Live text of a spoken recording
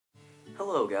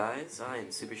Hello guys, I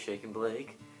am Super Shaken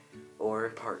Blake, or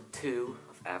part 2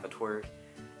 of Avatwerk,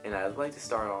 and I'd like to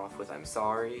start off with I'm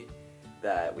sorry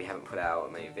that we haven't put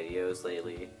out many videos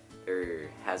lately.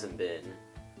 There hasn't been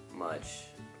much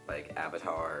like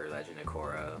Avatar or Legend of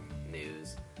Korra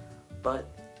news, but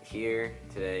here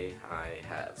today I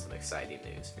have some exciting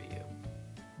news for you.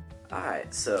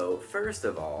 Alright, so first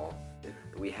of all,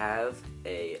 we have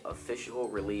a official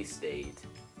release date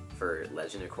for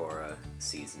Legend of Korra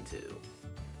Season 2.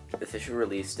 The official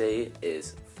release date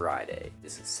is Friday.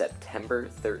 It's September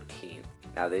 13th.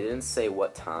 Now they didn't say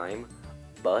what time,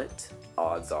 but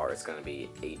odds are it's going to be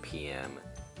 8 p.m.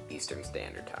 Eastern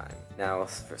Standard Time. Now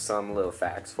for some little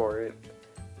facts for it,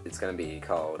 it's going to be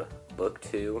called Book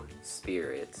 2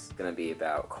 Spirits. It's going to be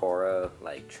about Korra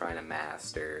like trying to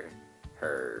master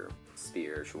her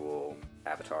spiritual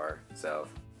avatar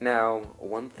self. Now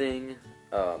one thing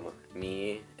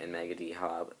me and Mega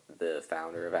D-Hop, the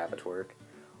founder of Avatwerk,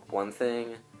 one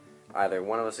thing either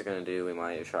one of us are going to do, we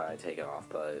might try to take it off,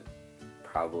 but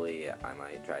probably I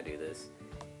might try to do this.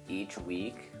 Each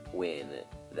week when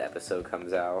the episode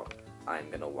comes out, I'm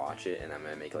going to watch it and I'm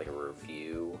going to make like a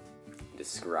review,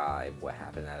 describe what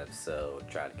happened in that episode,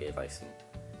 try to give like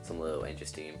some little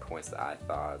interesting points that I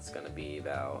thought it's going to be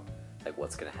about, like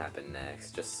what's going to happen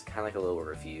next, just kind of like a little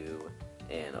review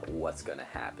and what's going to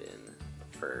happen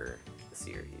for the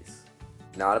series.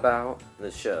 Not about the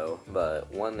show,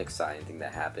 but one exciting thing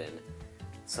that happened.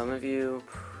 Some of you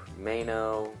may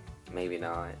know, maybe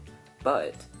not,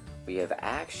 but we have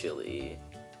actually,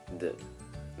 the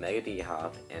Mega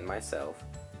D-Hop and myself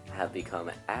have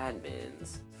become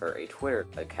admins for a Twitter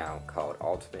account called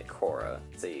UltimateKorra.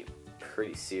 It's a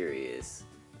pretty serious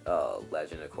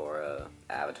Legend of Korra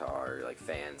Avatar like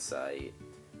fan site.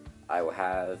 I will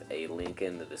have a link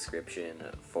in the description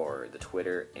for the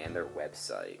Twitter and their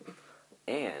website.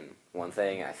 And one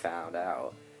thing I found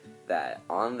out, that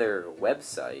on their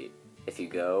website, if you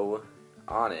go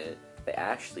on it, they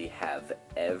actually have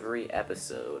every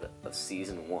episode of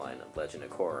Season 1 of Legend of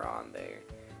Korra on there.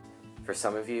 For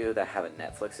some of you that have a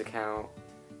Netflix account,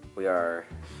 I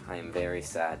am very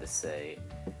sad to say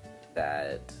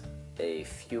that a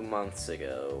few months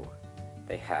ago,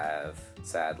 they have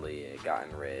sadly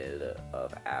gotten rid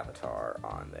of Avatar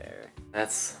on there.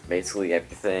 That's basically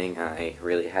everything I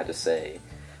really had to say.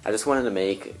 I just wanted to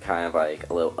make kind of like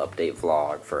a little update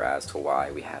vlog for as to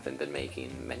why we haven't been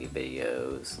making many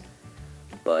videos.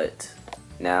 But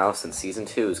now, since Season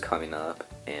 2 is coming up,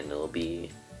 and it'll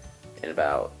be in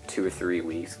about 2 or 3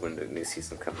 weeks when the new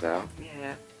season comes out,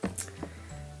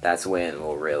 that's when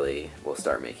we'll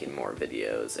start making more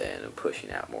videos and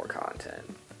pushing out more content.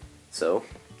 So,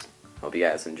 hope you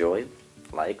guys enjoyed.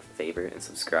 Like, favorite, and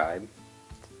subscribe.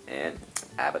 And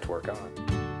Avatwerk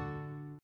on.